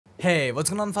Hey, what's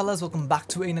going on fellas? Welcome back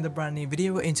to another brand new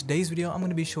video. In today's video, I'm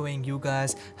going to be showing you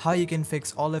guys how you can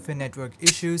fix all of your network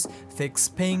issues, fix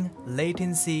ping,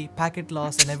 latency, packet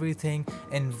loss and everything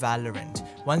in Valorant.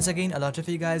 Once again, a lot of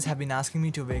you guys have been asking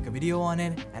me to make a video on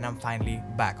it and I'm finally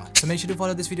back on. So make sure to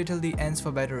follow this video till the end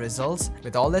for better results.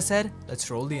 With all that said,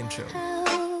 let's roll the intro.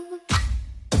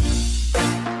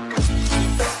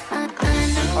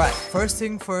 Alright, first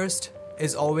thing first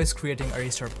is always creating a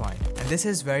restart point, and this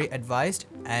is very advised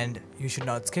and you should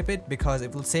not skip it because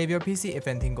it will save your PC if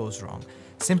anything goes wrong.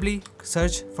 Simply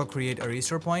search for create a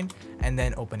restart point and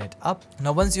then open it up.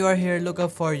 Now once you are here, look up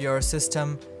for your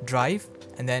system drive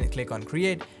and then click on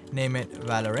create, name it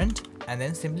Valorant and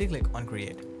then simply click on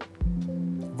create.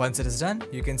 Once it is done,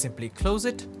 you can simply close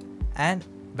it and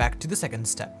back to the second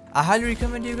step. I highly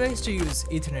recommend you guys to use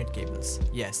Ethernet cables.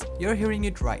 Yes, you're hearing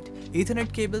it right.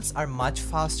 Ethernet cables are much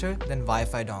faster than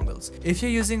Wi-Fi dongles. If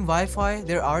you're using Wi-Fi,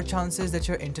 there are chances that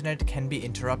your internet can be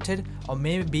interrupted or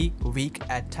may be weak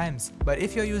at times. But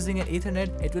if you're using an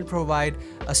Ethernet, it will provide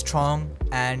a strong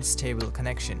and stable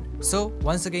connection. So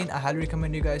once again, I highly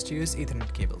recommend you guys to use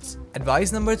Ethernet cables.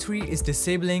 Advice number 3 is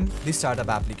disabling the startup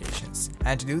applications.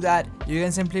 And to do that, you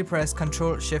can simply press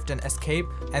Ctrl, Shift and Escape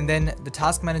and then the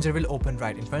task manager will open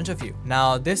right in front of you.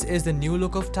 Now this is the new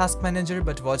look of task manager,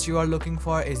 but what you are looking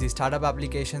for is the startup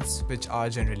applications, which are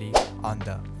generally on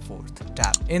the 4th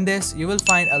tab. In this, you will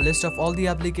find a list of all the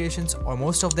applications or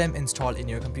most of them installed in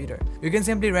your computer. You can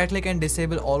simply right click and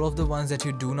disable all of the ones that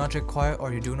you do not require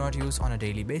or you do not use on a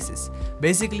daily basis.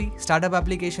 Basically, startup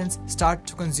applications start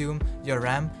to consume your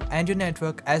RAM and your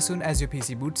network as soon as your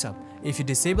PC boots up. If you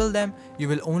disable them, you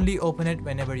will only open it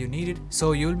whenever you need it,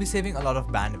 so you will be saving a lot of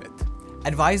bandwidth.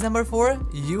 Advice number 4,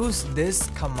 use this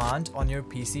command on your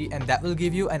PC and that will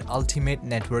give you an ultimate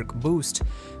network boost.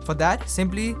 For that,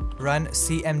 simply run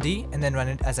CMD and then run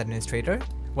it as administrator.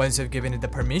 Once you've given it the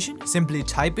permission, simply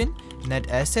type in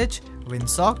netsh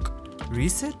winsock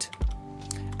reset.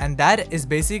 And that is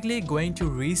basically going to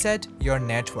reset your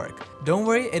network. Don't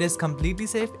worry, it is completely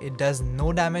safe. It does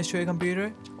no damage to your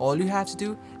computer. All you have to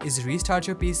do is restart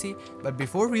your PC. But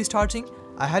before restarting,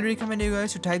 I highly recommend you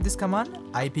guys to type this command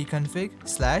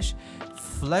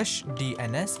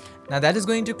ipconfig/flushdns. Now that is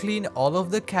going to clean all of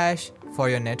the cache for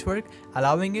your network,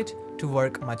 allowing it to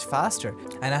work much faster.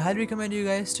 And I highly recommend you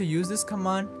guys to use this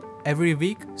command every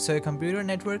week so your computer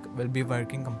network will be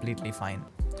working completely fine.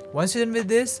 Once you're done with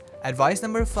this, advice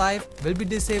number 5 will be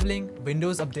disabling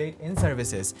Windows Update in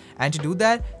services. And to do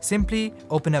that, simply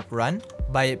open up Run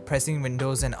by pressing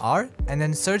Windows and R and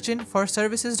then search in for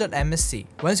services.msc.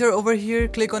 Once you're over here,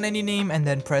 click on any name and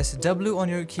then press W on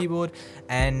your keyboard,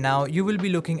 and now you will be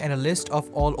looking at a list of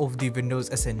all of the Windows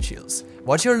essentials.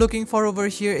 What you're looking for over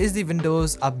here is the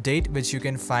Windows Update, which you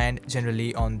can find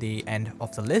generally on the end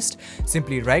of the list.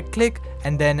 Simply right click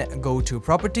and then go to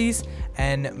Properties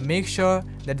and make sure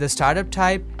that the startup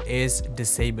type is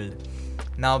disabled.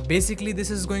 Now basically this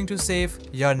is going to save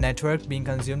your network being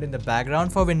consumed in the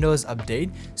background for Windows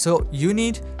Update. So you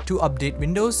need to update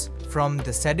Windows from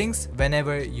the settings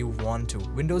whenever you want to.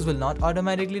 Windows will not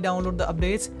automatically download the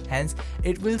updates, hence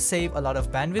it will save a lot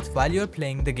of bandwidth while you're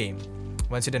playing the game.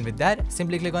 Once you're done with that,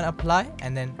 simply click on apply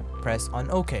and then press on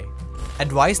OK.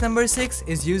 Advice number 6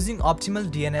 is using Optimal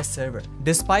DNS server.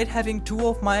 Despite having 2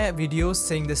 of my videos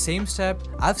saying the same step,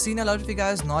 I've seen a lot of you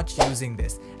guys not using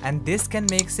this, and this can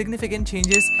make significant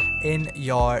changes in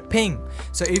your ping.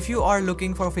 So if you are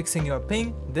looking for fixing your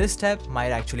ping, this step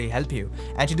might actually help you.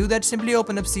 And to do that, simply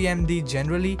open up CMD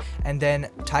generally and then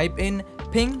type in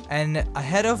ping, and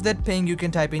ahead of that ping you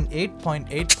can type in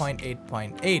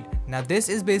 8.8.8.8. Now this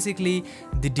is basically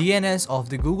the DNS of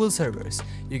the Google servers.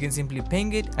 You can simply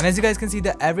ping it, and as you guys can see,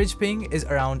 the average ping is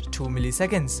around 2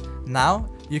 milliseconds. Now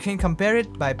you can compare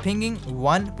it by pinging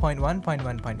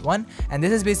 1.1.1.1, and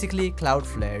this is basically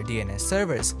Cloudflare DNS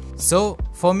servers. So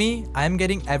for me, I'm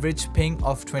getting average ping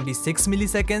of 26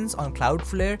 milliseconds on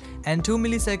Cloudflare and 2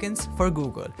 milliseconds for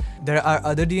Google. There are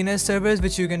other DNS servers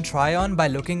which you can try on by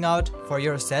looking out for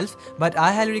yourself, but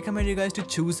I highly recommend you guys to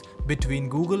choose between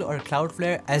Google or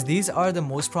Cloudflare, as these are the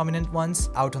most prominent ones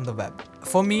out on the web.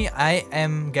 For me, I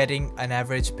am getting an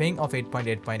average ping of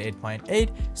 8.8.8.8.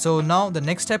 So now the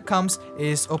next step comes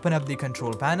is open up the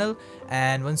control panel,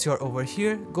 and once you're over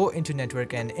here, go into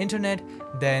network and internet,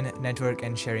 then network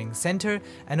and sharing center,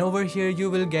 and over here you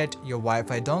will get your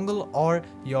Wi-Fi dongle or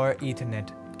your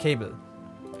Ethernet cable.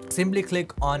 Simply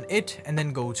click on it and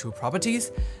then go to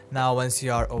properties. Now once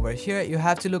you are over here, you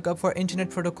have to look up for Internet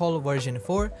Protocol version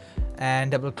 4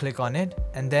 and double click on it,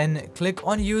 and then click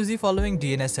on use the following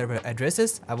DNS server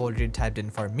addresses. I've already typed in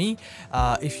for me.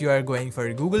 If you are going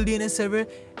for Google DNS server,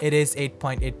 it is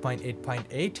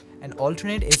 8.8.8.8 and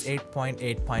alternate is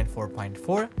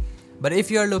 8.8.4.4. But if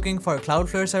you are looking for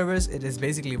Cloudflare servers, it is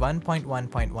basically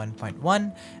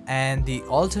 1.1.1.1 and the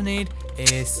alternate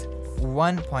is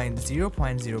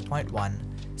 1.0.0.1.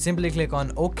 Simply click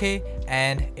on OK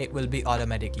and it will be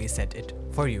automatically set it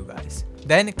for you guys.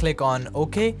 Then click on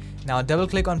OK. Now double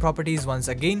click on properties once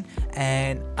again,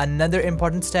 and another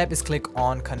important step is click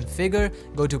on configure,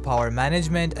 go to power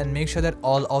management and make sure that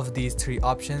all of these three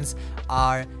options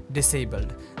are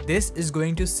disabled. This is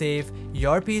going to save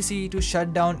your PC to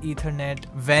shut down Ethernet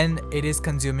when it is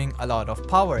consuming a lot of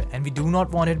power, and we do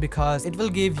not want it because it will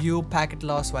give you packet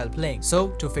loss while playing. So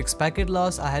to fix packet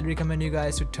loss, I highly recommend you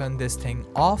guys to turn this thing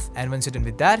off, and once you're done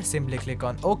with that, simply click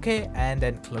on OK and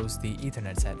then close the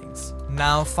Ethernet settings.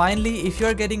 Now finally, if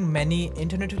you're getting many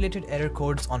internet related error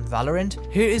codes on Valorant,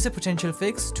 here is a potential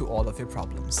fix to all of your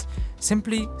problems.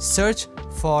 Simply search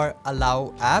for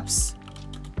allow apps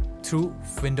through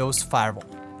Windows Firewall.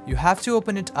 You have to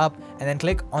open it up and then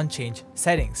click on change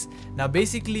settings. Now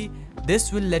basically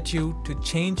this will let you to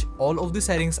change all of the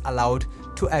settings allowed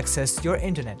to access your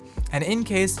internet, and in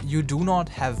case you do not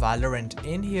have Valorant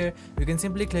in here, you can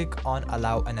simply click on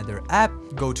allow another app,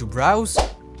 go to browse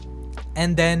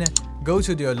and then go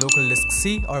to your local disk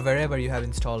C or wherever you have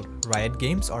installed Riot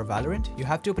Games or Valorant. You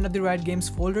have to open up the Riot Games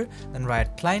folder, then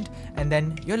Riot Client, and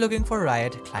then you're looking for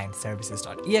Riot Client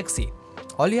Services.exe.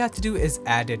 All you have to do is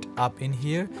add it up in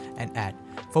here and add.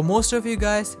 For most of you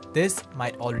guys, this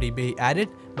might already be added,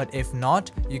 but if not,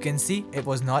 you can see it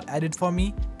was not added for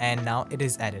me and now it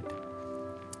is added.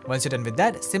 Once you're done with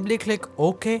that, simply click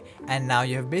OK, and now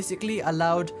you have basically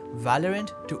allowed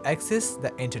Valorant to access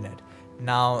the internet.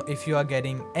 Now, if you are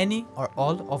getting any or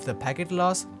all of the packet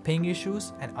loss, ping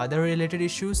issues and other related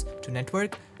issues to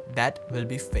network, that will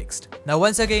be fixed. Now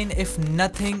once again, if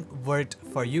nothing worked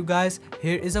for you guys,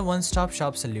 here is a one-stop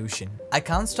shop solution. I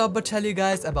can't stop but tell you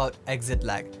guys about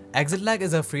ExitLag. ExitLag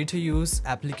is a free to use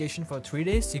application for 3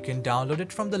 days. You can download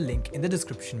it from the link in the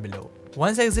description below.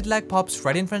 Once ExitLag pops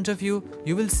right in front of you,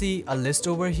 you will see a list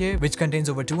over here which contains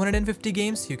over 250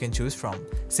 games you can choose from.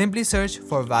 Simply search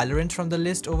for Valorant from the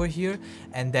list over here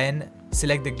and then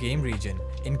select the game region.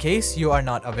 In case you are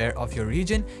not aware of your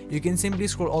region, you can simply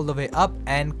scroll all the way up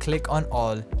and click on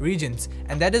all regions,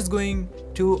 and that is going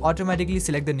to automatically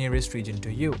select the nearest region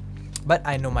to you. But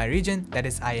I know my region, that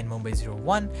is IN Mumbai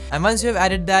 01, and once you have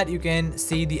added that, you can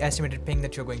see the estimated ping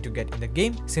that you're going to get in the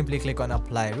game. Simply click on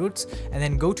apply routes and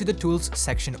then go to the tools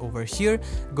section over here,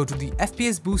 go to the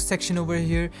FPS boost section over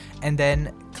here, and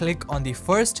then click on the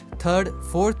first, third,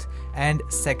 fourth and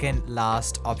second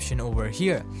last option over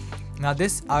here. Now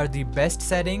these are the best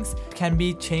settings, can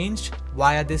be changed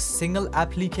via this single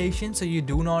application, so you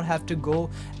do not have to go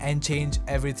and change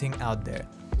everything out there.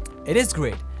 It is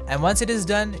great. And once it is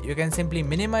done, you can simply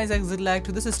minimize ExitLag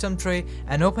to the system tray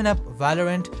and open up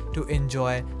Valorant to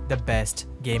enjoy the best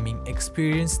gaming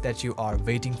experience that you are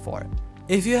waiting for.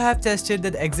 If you have tested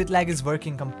that ExitLag is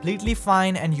working completely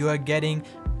fine and you are getting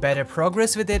better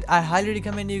progress with it, I highly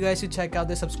recommend you guys to check out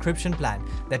the subscription plan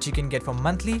that you can get for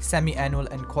monthly, semi-annual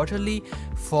and quarterly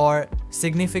for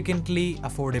significantly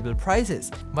affordable prices.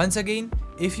 Once again,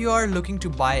 if you are looking to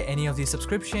buy any of these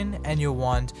subscription and you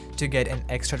want to get an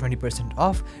extra 20%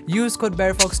 off, use code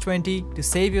BareFox20 to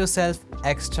save yourself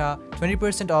extra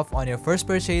 20% off on your first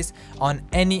purchase on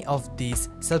any of these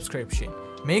subscription.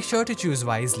 Make sure to choose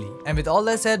wisely. And with all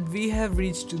that said, we have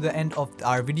reached to the end of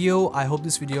our video. I hope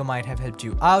this video might have helped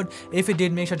you out. If it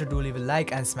did, make sure to do leave a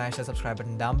like and smash the subscribe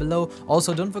button down below.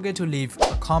 Also, don't forget to leave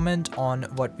a comment on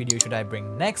what video should I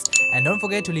bring next. And don't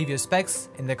forget to leave your specs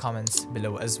in the comments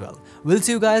below as well. We'll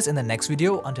see you guys in the next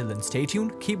video. Until then, stay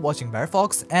tuned, keep watching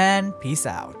BareFox, and peace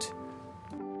out.